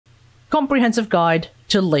Comprehensive Guide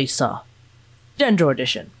to Lisa, Dendro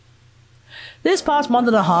Edition. This past month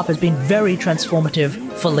and a half has been very transformative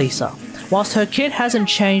for Lisa. Whilst her kit hasn't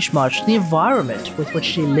changed much, the environment with which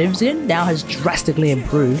she lives in now has drastically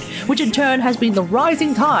improved, which in turn has been the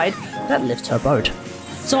rising tide that lifts her boat.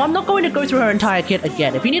 So I'm not going to go through her entire kit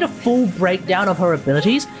again. If you need a full breakdown of her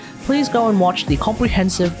abilities, please go and watch the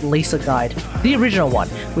comprehensive Lisa guide, the original one,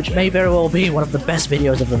 which may very well be one of the best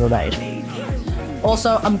videos I've ever made.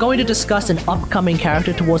 Also, I'm going to discuss an upcoming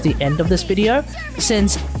character towards the end of this video,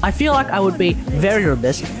 since I feel like I would be very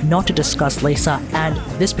remiss not to discuss Lisa and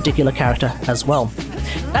this particular character as well.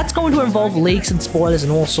 That's going to involve leaks and spoilers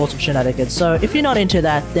and all sorts of shenanigans, so if you're not into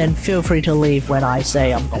that, then feel free to leave when I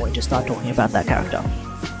say I'm going to start talking about that character.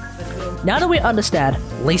 Now that we understand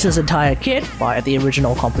Lisa's entire kit via the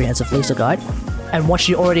original comprehensive Lisa guide, and what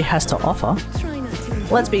she already has to offer,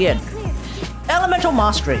 let's begin. Elemental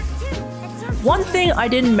Mastery. One thing I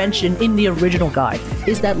didn't mention in the original guide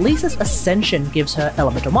is that Lisa's Ascension gives her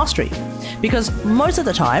Elemental Mastery, because most of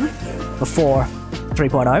the time, before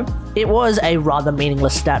 3.0, it was a rather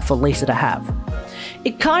meaningless stat for Lisa to have.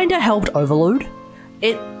 It kinda helped Overload,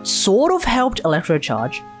 it sort of helped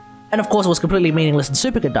Electrocharge, and of course it was completely meaningless in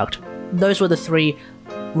Superconduct. Those were the three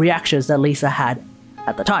reactions that Lisa had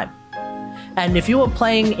at the time. And if you were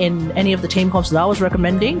playing in any of the team comps that I was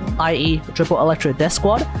recommending, i.e. the Triple Electro Death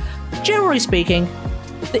Squad, generally speaking,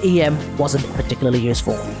 the EM wasn't particularly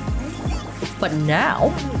useful. But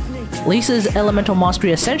now, Lisa's Elemental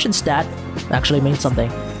Mastery Ascension stat actually means something.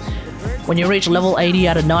 When you reach level 80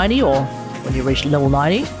 out of 90, or when you reach level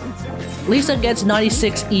 90, Lisa gets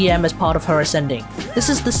 96 EM as part of her ascending. This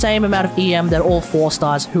is the same amount of EM that all 4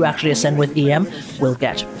 stars who actually ascend with EM will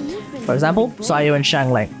get. For example, Sayu and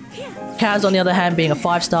Shangling. Kaz, on the other hand, being a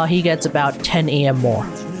 5-star, he gets about 10 EM more.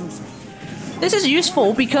 This is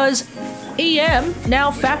useful because EM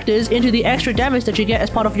now factors into the extra damage that you get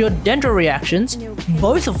as part of your Dendro reactions,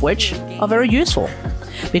 both of which are very useful.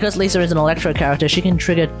 Because Lisa is an Electro character, she can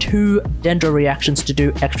trigger 2 Dendro reactions to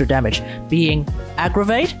do extra damage, being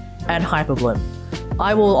Aggravate and Hyperbloom.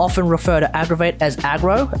 I will often refer to Aggravate as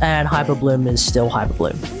Aggro, and Hyperbloom is still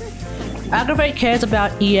Hyperbloom. Aggravate cares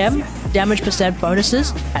about EM, damage percent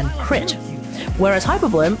bonuses, and crit, whereas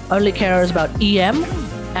Hyperbloom only cares about EM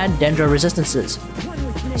and Dendro resistances.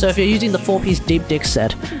 So if you're using the 4-piece Deep Dig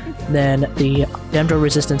set, then the Dendro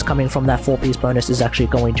resistance coming from that 4-piece bonus is actually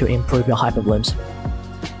going to improve your Hyperblooms.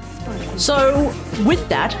 So with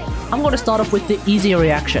that, I'm going to start off with the easier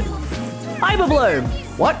reaction. Hyperbloom!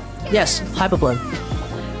 What? Yes, Hyperbloom.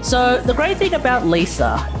 So the great thing about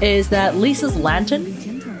Lisa is that Lisa's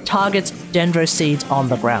Lantern targets Dendro seeds on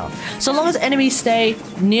the ground. So long as enemies stay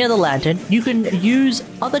near the lantern, you can use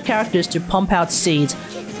other characters to pump out seeds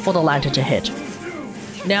for the lantern to hit.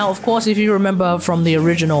 Now, of course, if you remember from the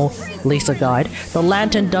original Lisa guide, the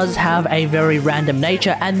lantern does have a very random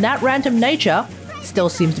nature, and that random nature still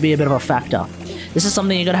seems to be a bit of a factor. This is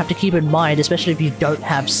something you're going to have to keep in mind, especially if you don't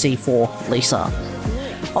have C4 Lisa.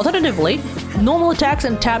 Alternatively, normal attacks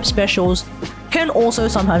and tap specials can also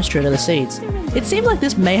sometimes trigger the seeds. It seems like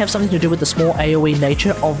this may have something to do with the small AoE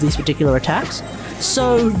nature of these particular attacks,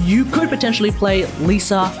 so you could potentially play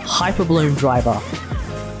Lisa Hyperbloom Driver.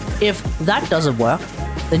 If that doesn't work,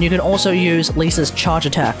 then you can also use Lisa's charge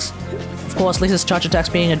attacks. Of course, Lisa's charge attacks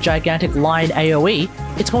being a gigantic line AoE,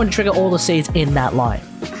 it's going to trigger all the seeds in that line.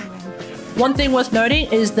 One thing worth noting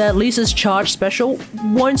is that Lisa's charge special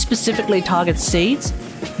won't specifically target seeds,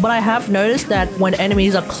 but I have noticed that when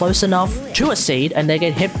enemies are close enough to a seed and they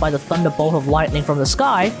get hit by the thunderbolt of lightning from the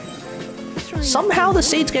sky, somehow the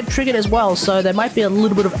seeds get triggered as well, so there might be a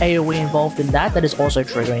little bit of AoE involved in that is also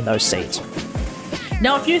triggering those seeds.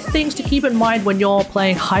 Now, a few things to keep in mind when you're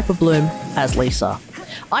playing Hyperbloom as Lisa.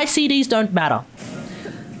 ICDs don't matter.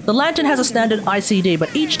 The lantern has a standard ICD,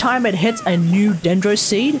 but each time it hits a new Dendro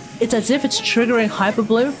seed, it's as if it's triggering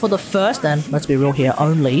Hyperbloom for the first, and let's be real here,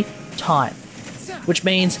 only time. Which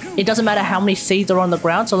means it doesn't matter how many seeds are on the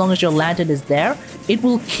ground, so long as your lantern is there, it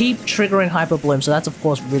will keep triggering Hyperbloom, so that's of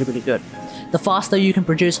course really, really good. The faster you can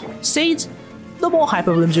produce seeds, the more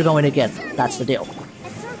Hyperblooms you're going to get. That's the deal.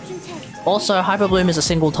 Also, Hyperbloom is a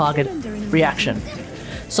single target reaction.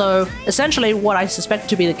 So essentially what I suspect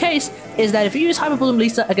to be the case is that if you use Hyperbloom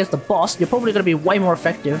Lisa against the boss, you're probably going to be way more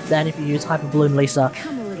effective than if you use Hyperbloom Lisa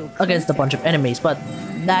against a bunch of enemies, but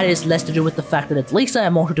that is less to do with the fact that it's Lisa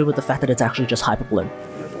and more to do with the fact that it's actually just Hyperbloom.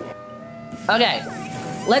 Okay,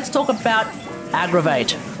 let's talk about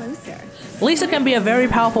Aggravate. Lisa can be a very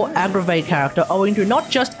powerful Aggravate character owing to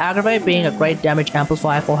not just Aggravate being a great damage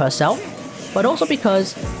amplifier for herself, but also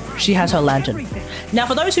because she has her lantern. Now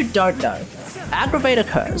for those who don't know, Aggravate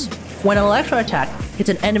occurs when an electro attack hits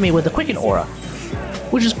an enemy with the Quicken aura,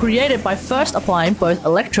 which is created by first applying both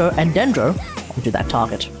Electro and Dendro onto that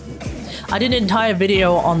target. I did an entire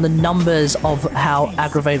video on the numbers of how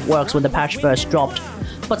Aggravate works when the patch first dropped,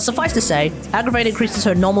 but suffice to say, Aggravate increases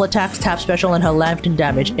her normal attacks, tap special, and her lantern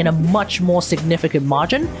damage in a much more significant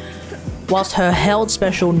margin, whilst her held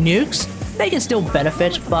special nukes, they can still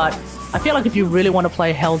benefit, but I feel like if you really want to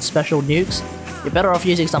play held special nukes, you're better off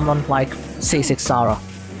using someone like C6 Sarah.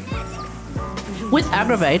 With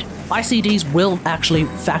Aggravate, ICDs will actually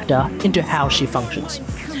factor into how she functions.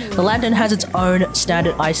 The Lantern has its own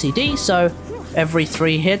standard ICD, so every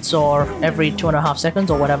 3 hits or every 2.5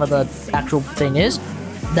 seconds or whatever the actual thing is,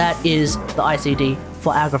 that is the ICD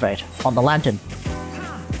for Aggravate on the Lantern.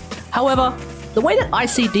 However, the way that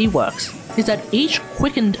ICD works is that each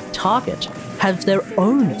quickened target has their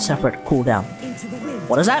own separate cooldown.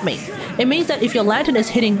 What does that mean? It means that if your Lantern is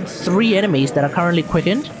hitting 3 enemies that are currently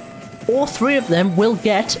quickened, all 3 of them will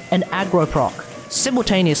get an aggro proc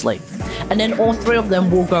simultaneously, and then all 3 of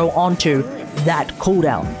them will go onto that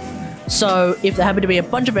cooldown. So if there happen to be a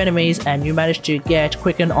bunch of enemies and you manage to get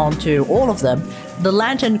Quicken onto all of them, the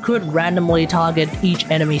Lantern could randomly target each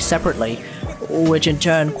enemy separately, which in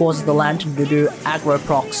turn causes the Lantern to do aggro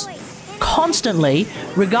procs constantly,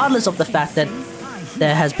 regardless of the fact that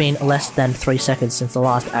there has been less than 3 seconds since the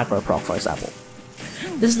last aggro proc, for example.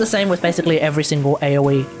 This is the same with basically every single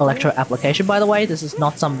AoE Electro application, by the way. This is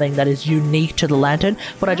not something that is unique to the Lantern,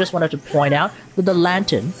 but I just wanted to point out that the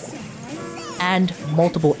Lantern and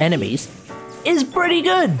multiple enemies is pretty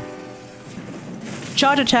good.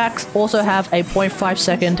 Charge attacks also have a 0.5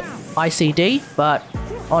 second ICD, but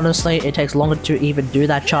honestly, it takes longer to even do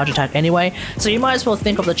that charge attack anyway, so you might as well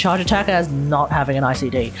think of the charge attack as not having an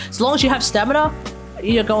ICD. As long as you have stamina,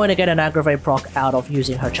 you're going to get an Aggravate proc out of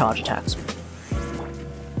using her charge attacks.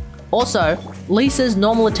 Also, Lisa's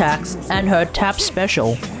normal attacks and her tap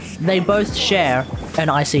special, they both share an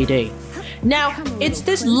ICD. Now, it's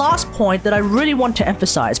this last point that I really want to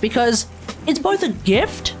emphasize because it's both a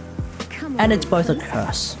gift and it's both a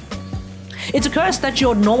curse. It's a curse that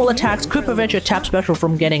your normal attacks could prevent your tap special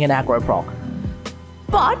from getting an aggro proc.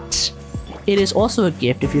 But it is also a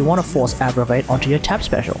gift if you want to force Aggravate onto your tap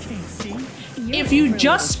special. If you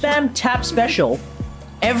just spam tap special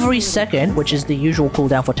every second, which is the usual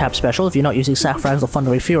cooldown for tap special if you're not using Sack Frags or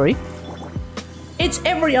Thundery Fury, it's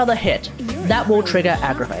every other hit that will trigger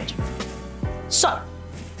Aggravate. So,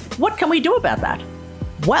 what can we do about that?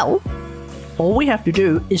 Well, all we have to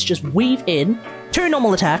do is just weave in 2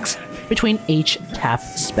 normal attacks between each tap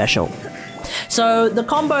special. So the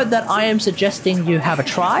combo that I am suggesting you have a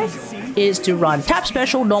try is to run tap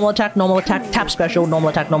special, tap special,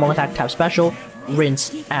 tap special,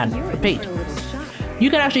 rinse and repeat. You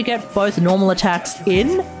can actually get both normal attacks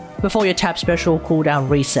in before your tap special cooldown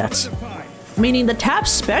resets, meaning the tap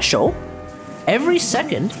special every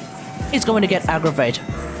second is going to get Aggravate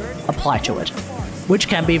applied to it, which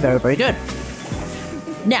can be very, very good.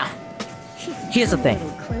 Now, here's the thing.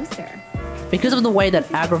 Because of the way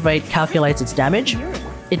that Aggravate calculates its damage,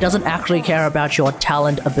 it doesn't actually care about your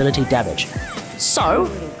talent ability damage.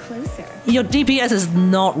 So, your DPS is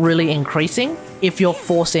not really increasing if you're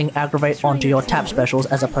forcing Aggravate onto your tap specials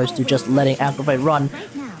as opposed to just letting Aggravate run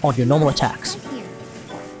on your normal attacks.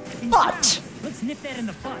 But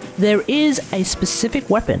there is a specific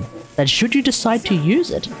weapon that should you decide to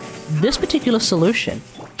use it, this particular solution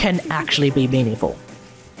can actually be meaningful.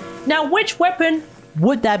 Now, which weapon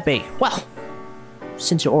would that be? Well,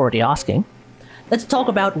 since you're already asking, let's talk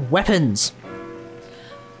about weapons.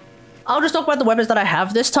 I'll just talk about the weapons that I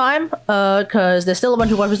have this time, because there's still a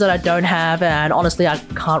bunch of weapons that I don't have, and honestly, I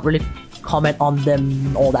can't really comment on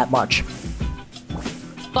them all that much.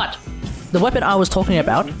 But the weapon I was talking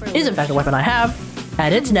about is in fact a weapon I have,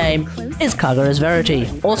 and its name is Kagura's Verity,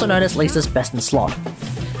 also known as Lisa's Best in Slot.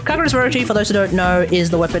 Kagura's Verity, for those who don't know, is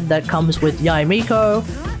the weapon that comes with Yaimiko.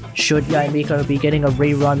 Should Yaimiko be getting a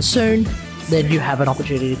rerun soon, then you have an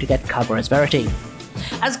opportunity to get Kagura's Verity.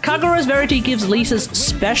 As Kagura's Verity gives Lisa's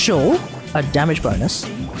special a damage bonus,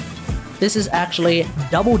 this is actually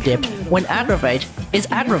double dipped when Aggravate is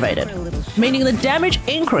aggravated, meaning the damage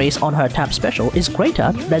increase on her tap special is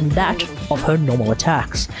greater than that of her normal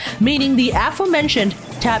attacks, meaning the aforementioned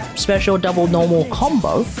tap special double normal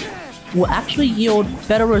combo will actually yield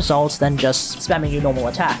better results than just spamming your normal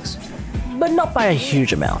attacks, but not by a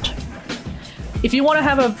huge amount. If you want to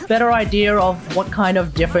have a better idea of what kind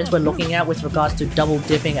of difference we're looking at with regards to double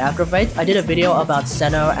dipping Aggravate, I did a video about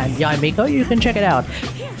Senno and Yaimiko, you can check it out.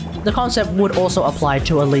 The concept would also apply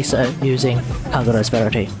to Elisa using Kagura's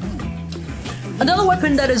Verity. Another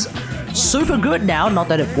weapon that is super good now, not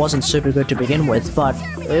that it wasn't super good to begin with, but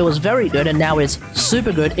it was very good and now it's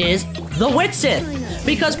super good, is the Witsith.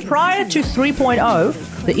 Because prior to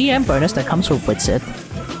 3.0, the EM bonus that comes with Witsith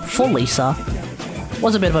for Lisa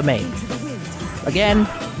was a bit of a meme. Again,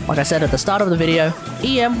 like I said at the start of the video,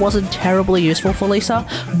 EM wasn't terribly useful for Lisa,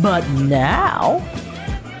 but now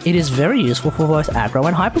it is very useful for both Aggro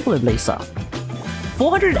and Hyperbloom Lisa.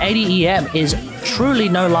 480 EM is truly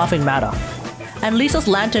no laughing matter. And Lisa's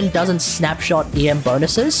Lantern doesn't snapshot EM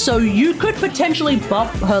bonuses, so you could potentially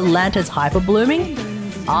buff her Lantern's Hyperblooming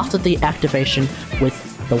after the activation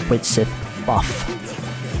with the Witsith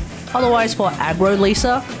buff. Otherwise, for Aggro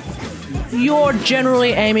Lisa, you're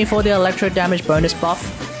generally aiming for the electro damage bonus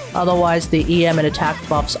buff. Otherwise, the EM and attack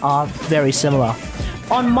buffs are very similar.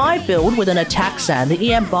 On my build with an attack sand,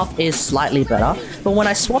 the EM buff is slightly better, but when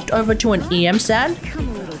I swapped over to an EM sand,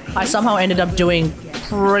 I somehow ended up doing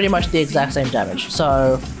pretty much the exact same damage.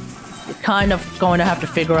 So, you're kind of going to have to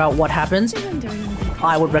figure out what happens.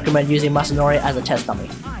 I would recommend using Masanori as a test dummy.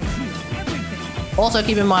 Also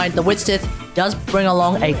keep in mind, the Witsith does bring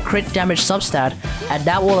along a crit damage substat, and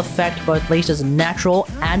that will affect both Lisa's natural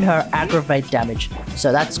and her aggravate damage.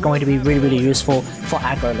 So that's going to be really useful for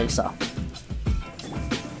Aggro Lisa.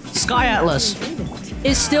 Sky Atlas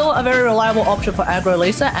is still a very reliable option for Aggro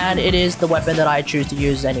Lisa, and it is the weapon that I choose to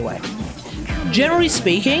use anyway. Generally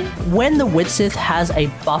speaking, when the Witsith has a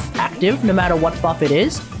buff active, no matter what buff it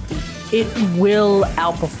is, it will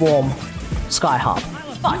outperform Skyharp.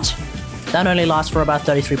 But that only lasts for about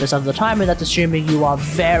 33% of the time, and that's assuming you are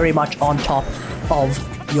very much on top of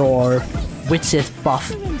your Witsith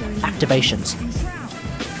buff activations.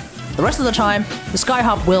 The rest of the time, the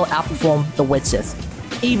Skyharp will outperform the Witsith,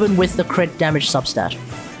 even with the crit damage substat.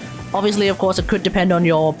 Obviously, of course, it could depend on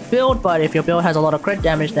your build, but if your build has a lot of crit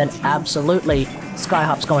damage, then absolutely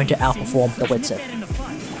Skyharp's going to outperform the Witsith.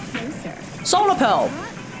 Solar Pearl!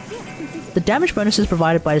 The damage bonuses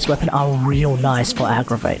provided by this weapon are real nice for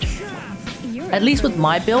Aggravate. At least with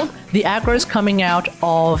my build, the aggros coming out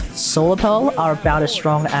of Solar Pearl are about as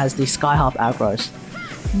strong as the Skyharp aggros.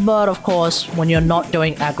 But of course, when you're not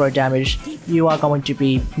doing aggro damage, you are going to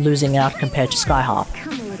be losing out compared to Skyharp.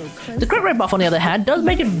 The crit rate buff, on the other hand, does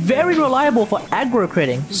make it very reliable for aggro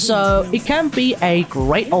critting, so it can be a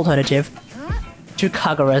great alternative to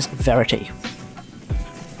Kagura's Verity.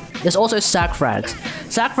 There's also Sack Frags.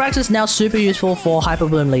 Sack Frags is now super useful for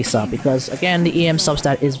Hyperbloom Lisa, because again, the EM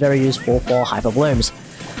substat is very useful for Hyperblooms.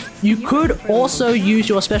 You could also use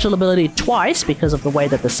your special ability twice because of the way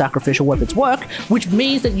that the sacrificial weapons work, which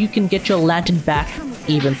means that you can get your Lantern back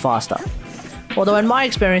even faster. Although in my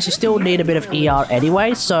experience, you still need a bit of ER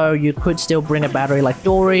anyway, so you could still bring a battery like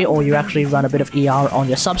Dory, or you actually run a bit of ER on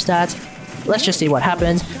your substats. Let's just see what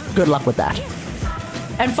happens. Good luck with that.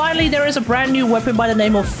 And finally, there is a brand new weapon by the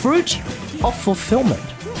name of Fruit of Fulfillment.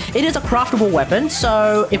 It is a craftable weapon,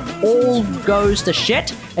 so if all goes to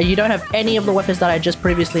shit, and you don't have any of the weapons that I just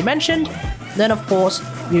previously mentioned, then of course,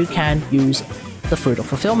 you can use the Fruit of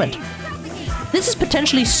Fulfillment. This is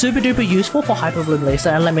potentially super duper useful for Hyperbloom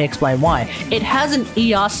Lisa, and let me explain why. It has an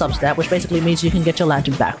ER substat, which basically means you can get your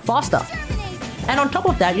Lantern back faster. And on top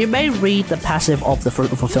of that, you may read the passive of the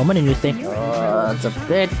Fruit of Fulfillment and you think, oh, it's a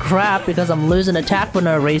bit crap because I'm losing attack for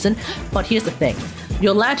no reason. But here's the thing.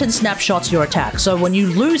 Your Lantern snapshots your attack, so when you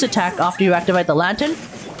lose attack after you activate the Lantern,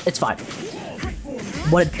 it's fine.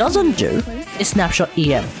 What it doesn't do is snapshot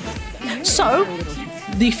EM. So,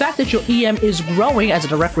 the fact that your EM is growing as a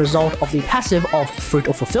direct result of the passive of Fruit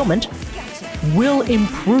of Fulfillment will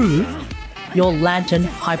improve your Lantern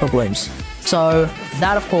Hyperblooms. So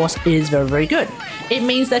that of course is very good. It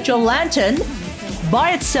means that your Lantern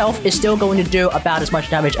by itself is still going to do about as much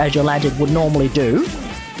damage as your Lantern would normally do.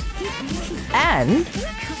 And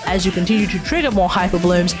as you continue to trigger more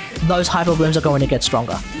Hyperblooms, those Hyperblooms are going to get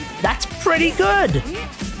stronger. That's pretty good!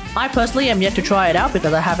 I personally am yet to try it out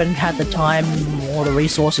because I haven't had the time or the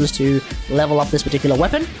resources to level up this particular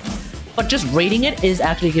weapon. But just reading it is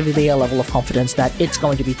actually giving me a level of confidence that it's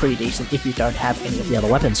going to be pretty decent if you don't have any of the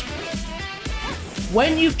other weapons.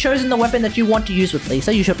 When you've chosen the weapon that you want to use with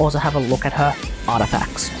Lisa, you should also have a look at her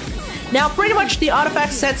artifacts. Now, pretty much the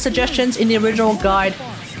artifact set suggestions in the original guide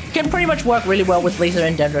can pretty much work really well with Lisa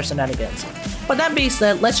and Dendro shenanigans. But that being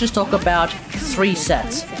said, let's just talk about 3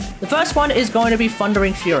 sets. The first one is going to be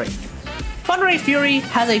Thundering Fury. Thundering Fury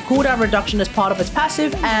has a cooldown reduction as part of its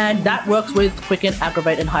passive, and that works with Quicken,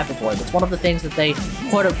 Aggravate, and Hyperbloom. It's one of the things that they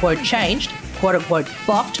quote-unquote changed, quote-unquote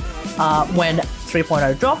buffed, when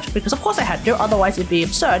 3.0 dropped, because of course I had to, otherwise it'd be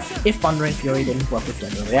absurd if Thundering Fury didn't work with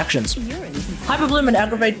Dendro reactions. Hyperbloom and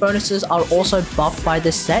Aggravate bonuses are also buffed by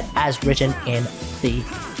this set as written in the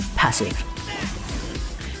passive.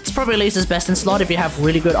 It's probably Lisa's best in slot if you have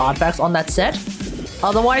really good artifacts on that set.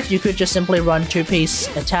 Otherwise, you could just simply run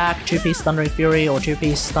 2-piece attack, 2-piece Thundering Fury, or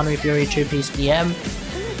 2-piece Thundering Fury, 2-piece EM.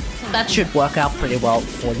 That should work out pretty well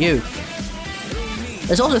for you.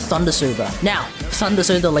 There's also Thunder Soother. Now, Thunder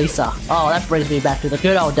Soother Lisa. Oh, that brings me back to the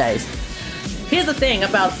good old days. Here's the thing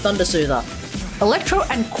about Thunder Soother. Electro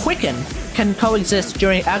and Quicken can coexist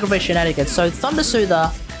during Aggravate shenanigans, so Thunder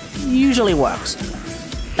Soother usually works.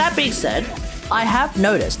 That being said, I have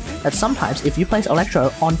noticed that sometimes if you place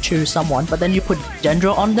Electro onto someone, but then you put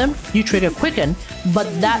Dendro on them, you trigger Quicken, but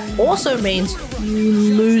that also means you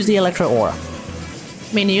lose the Electro aura.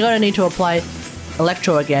 Meaning you're going to need to apply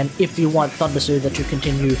Electro again if you want Thunder Soother to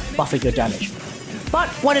continue buffing your damage. But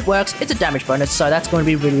when it works, it's a damage bonus, so that's going to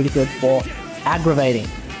be really, really good for aggravating.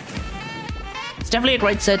 It's definitely a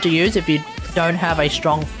great set to use if you don't have a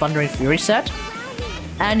strong Thundering Fury set,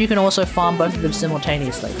 and you can also farm both of them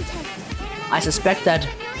simultaneously. I suspect that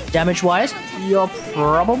damage-wise, you're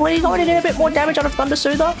probably going to get a bit more damage out of Thunder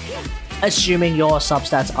Soother, assuming your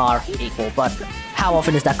substats are equal, but how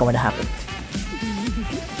often is that going to happen?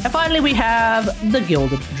 And finally we have the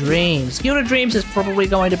Gilded Dreams. Gilded Dreams is probably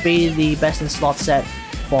going to be the best in slot set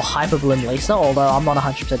for Hyperbloom Lisa, although I'm not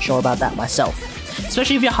 100% sure about that myself.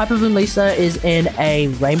 Especially if your Hyperbloom Lisa is in a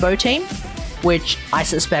Rainbow team, which I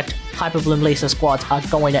suspect Hyperbloom Lisa squads are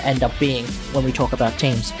going to end up being when we talk about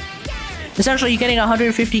teams. Essentially, you're getting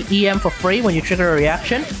 150 EM for free when you trigger a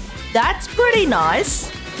reaction. That's pretty nice!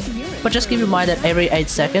 But just keep in mind that every 8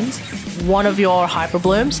 seconds, one of your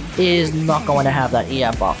Hyperblooms is not going to have that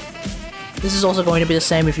EM buff. This is also going to be the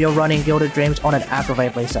same if you're running Gilded Dreams on an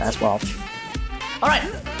Aggravate Lisa as well. Alright,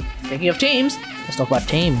 speaking of teams, let's talk about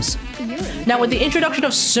teams. Now with the introduction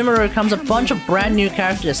of Sumeru comes a bunch of brand new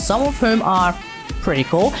characters, some of whom are pretty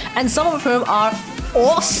cool, and some of whom are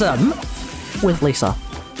awesome with Lisa.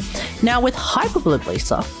 Now with Hyperbloom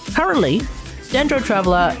Lisa, currently, Dendro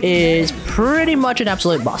Traveler is pretty much an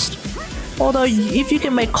absolute must. Although if you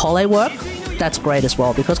can make Collei work, that's great as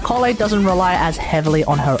well, because Collei doesn't rely as heavily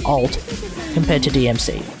on her ult compared to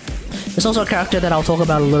DMC. There's also a character that I'll talk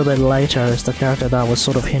about a little bit later, it's the character that I was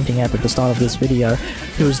sort of hinting at the start of this video,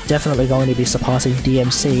 who's definitely going to be surpassing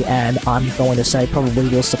DMC, and I'm going to say probably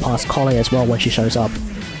will surpass Collei as well when she shows up.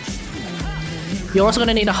 You're also going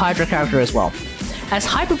to need a Hydra character as well. As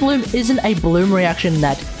Hyperbloom isn't a bloom reaction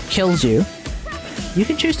that kills you, you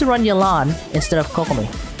can choose to run Yelan instead of Kokomi,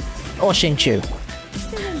 or Xingqiu.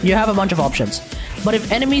 You have a bunch of options, but if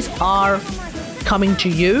enemies are coming to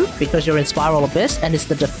you because you're in Spiral Abyss and it's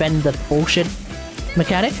the defend the bullshit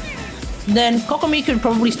mechanic, then Kokomi could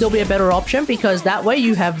probably still be a better option, because that way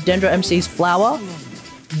you have Dendro MC's Flower,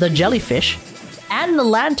 the Jellyfish, and the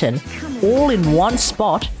Lantern all in one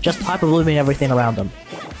spot, just Hyperblooming everything around them.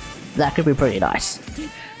 That could be pretty nice.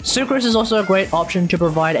 Sucrose is also a great option to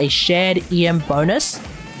provide a shared EM bonus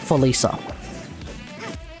for Lisa.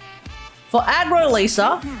 For aggro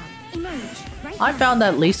Lisa, I found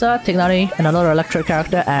that Lisa, Tignari, and another Electro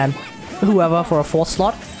character, and whoever for a 4th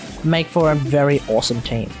slot, make for a very awesome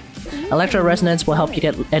team. Electro Resonance will help you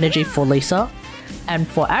get energy for Lisa, and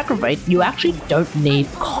for Aggravate, you actually don't need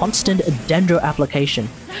constant Dendro application.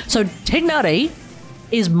 So Tignari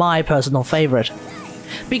is my personal favorite.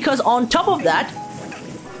 Because on top of that,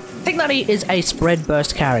 Tignari is a spread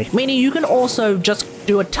burst carry, meaning you can also just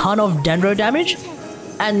do a ton of Dendro damage,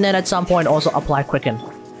 and then at some point also apply Quicken.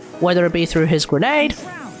 Whether it be through his grenade,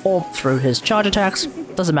 or through his charge attacks,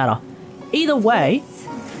 doesn't matter. Either way,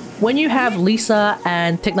 when you have Lisa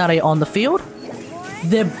and Tignari on the field,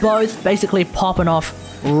 they're both basically popping off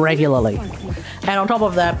regularly. And on top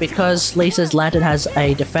of that, because Lisa's Lantern has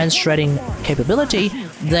a defense shredding capability,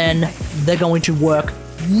 then they're going to work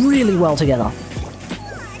really well together.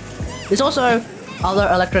 There's also other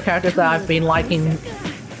Electro characters that I've been liking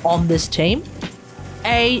on this team.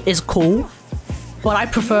 A is cool, but I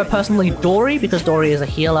prefer personally Dory, because Dory is a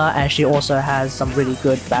healer and she also has some really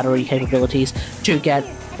good battery capabilities to get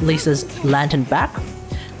Lisa's Lantern back.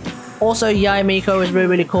 Also, Yae Miko is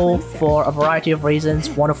really cool for a variety of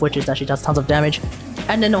reasons, one of which is that she does tons of damage.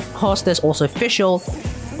 And then of course there's also Fischl.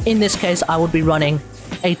 In this case I would be running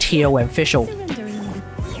a TOM Fischl.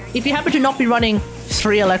 If you happen to not be running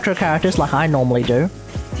 3 Electro characters like I normally do,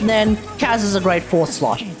 then Kaz is a great 4th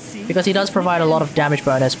slot, because he does provide a lot of damage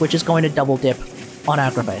bonus, which is going to double dip on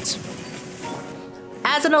Aggravates.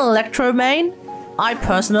 As an Electro main, I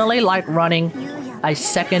personally like running a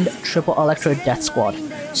 2nd triple Electro death squad.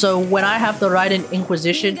 So when I have the Raiden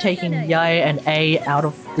Inquisition taking Yae and A out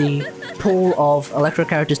of the pool of Electro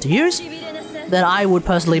characters to use, then I would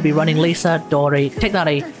personally be running Lisa, Dory,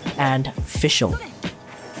 Tignari, and Fischl.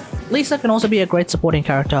 Lisa can also be a great supporting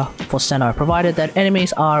character for Senna, provided that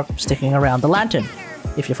enemies are sticking around the lantern.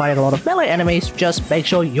 If you're fighting a lot of melee enemies, just make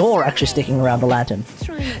sure you're actually sticking around the lantern.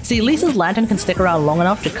 See, Lisa's lantern can stick around long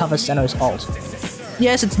enough to cover Senna's ult.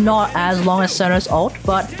 Yes, it's not as long as Senna's ult,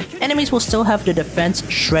 but enemies will still have the defense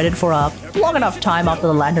shredded for a long enough time after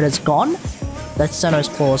the lantern is gone that Senna's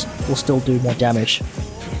claws will still do more damage.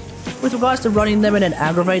 With regards to running them in an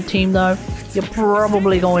Aggravate team though, you're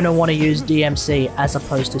probably going to want to use DMC as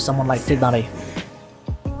opposed to someone like Tignari.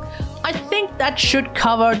 I think that should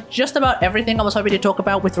cover just about everything I was hoping to talk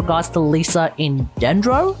about with regards to Lisa in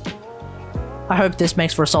Dendro. I hope this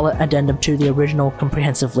makes for a solid addendum to the original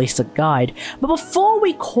comprehensive Lisa guide, but before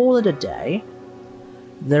we call it a day,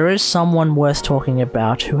 there is someone worth talking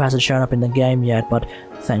about who hasn't shown up in the game yet, but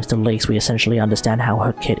thanks to leaks we essentially understand how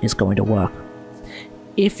her kit is going to work.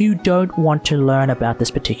 If you don't want to learn about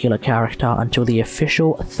this particular character until the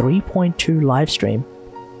official 3.2 livestream,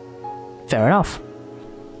 fair enough.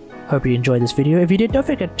 Hope you enjoyed this video. If you did, don't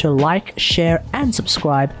forget to like, share, and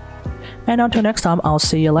subscribe. And until next time, I'll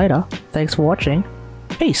see you later. Thanks for watching.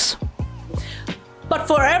 Peace. But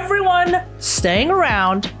for everyone staying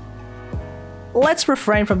around, let's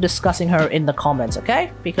refrain from discussing her in the comments,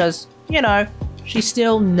 okay? Because, you know, she's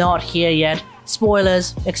still not here yet.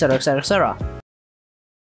 Spoilers, etc, etc, etc.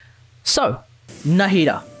 So,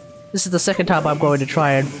 Nahida. This is the second time I'm going to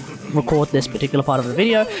try and record this particular part of the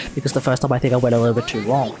video, because the first time I think I went a little bit too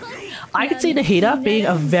long. I can see Nahida being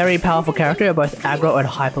a very powerful character in both Aggro and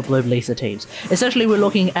Hyperbloom Lisa teams. Essentially, we're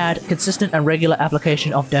looking at consistent and regular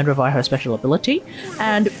application of Dendro via her special ability,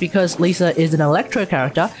 and because Lisa is an Electro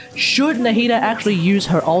character, should Nahida actually use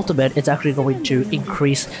her ultimate, it's actually going to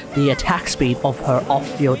increase the attack speed of her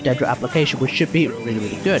off-field Dendro application, which should be really,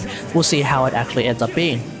 really good. We'll see how it actually ends up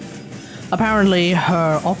being. Apparently,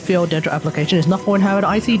 her off-field Dendro application is not going to have an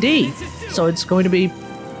ICD, so it's going to be,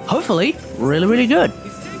 hopefully, really, really good.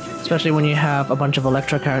 Especially when you have a bunch of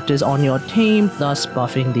Electro characters on your team, thus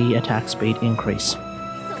buffing the attack speed increase.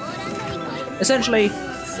 Essentially,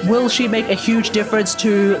 will she make a huge difference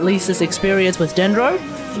to Lisa's experience with Dendro?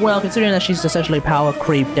 Well, considering that she's essentially power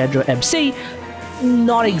creep Dendro MC,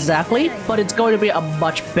 not exactly, but it's going to be a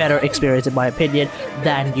much better experience in my opinion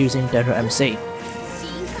than using Dendro MC.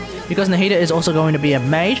 Because Nahida is also going to be a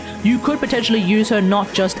mage, you could potentially use her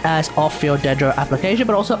not just as off-field Dendro application,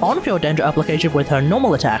 but also on-field Dendro application with her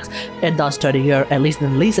normal attacks, and thus turning her, at least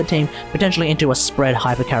in the Lisa team, potentially into a spread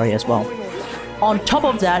hyper carry as well. On top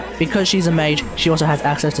of that, because she's a mage, she also has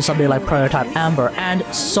access to something like Prototype Amber, and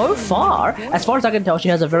so far as I can tell, she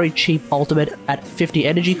has a very cheap ultimate at 50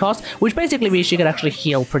 energy cost, which basically means she can actually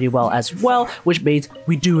heal pretty well as well, which means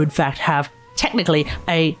we do in fact have technically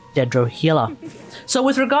a Dendro healer. So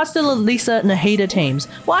with regards to the Lisa Nahida teams,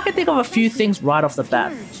 well, I can think of a few things right off the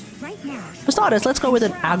bat. For starters, let's go with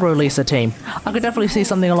an aggro Lisa team. I could definitely see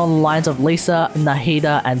something along the lines of Lisa,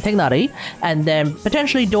 Nahida, and Tignari, and then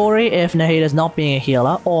potentially Dori if Nahida's not being a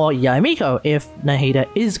healer, or Yaimiko if Nahida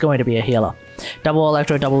is going to be a healer. Double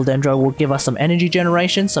Electro, double Dendro will give us some energy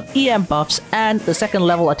generation, some EM buffs, and the second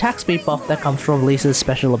level attack speed buff that comes from Lisa's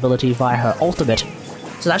special ability via her ultimate.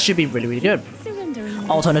 So that should be really, really good.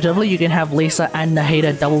 Alternatively, you can have Lisa and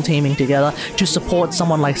Nahida double teaming together to support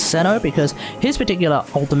someone like Senna, because his particular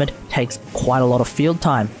ultimate takes quite a lot of field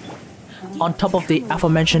time. On top of the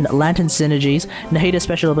aforementioned Lantern synergies, Nahida's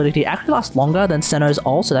special ability actually lasts longer than Senna's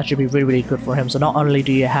ult, so that should be really, really good for him. So not only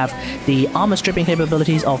do you have the armor stripping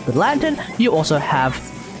capabilities of the Lantern, you also have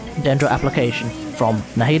Dendro application from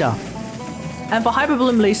Nahida. And for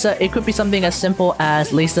Hyperbloom Lisa, it could be something as simple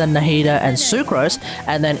as Lisa, Nahida, and Sucrose,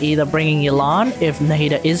 and then either bringing Yelan if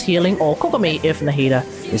Nahida is healing, or Kokomi if Nahida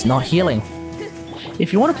is not healing.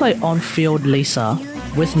 If you want to play on-field Lisa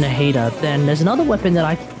with Nahida, then there's another weapon that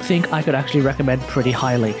I think I could actually recommend pretty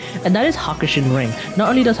highly, and that is Hakushin Ring. Not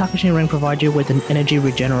only does Hakushin Ring provide you with an energy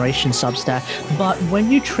regeneration substat, but when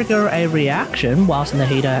you trigger a reaction whilst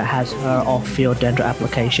Nahida has her off-field Dendro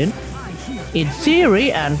application, in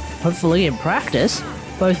theory, and hopefully in practice,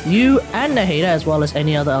 both you and Nahida, as well as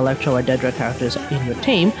any other Electro and Dendro characters in your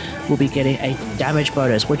team, will be getting a damage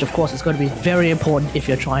bonus, which of course is going to be very important if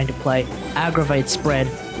you're trying to play Aggravate spread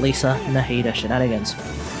Lisa Nahida shenanigans.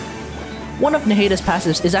 One of Nahida's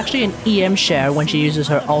passives is actually an EM share when she uses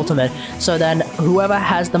her ultimate, so then whoever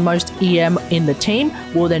has the most EM in the team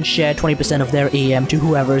will then share 20% of their EM to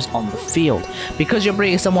whoever is on the field. Because you're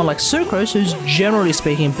bringing someone like Sucrose, who's generally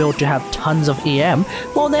speaking built to have tons of EM,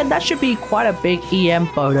 well then that should be quite a big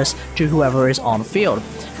EM bonus to whoever is on field.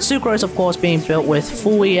 Sucrose, of course, being built with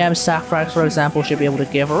full EM, Sackfrax, for example, should be able to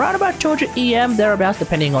give around about 200 EM, thereabouts,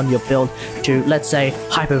 depending on your build, to, let's say,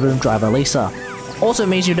 Hyperbloom Driver Lisa. Also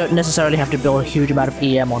means you don't necessarily have to build a huge amount of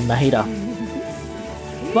EM on Nahida.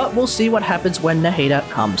 But we'll see what happens when Nahida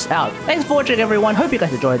comes out. Thanks for watching everyone, hope you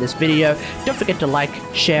guys enjoyed this video. Don't forget to like,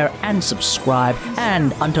 share, and subscribe.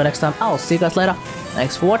 And until next time, I'll see you guys later.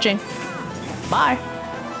 Thanks for watching. Bye!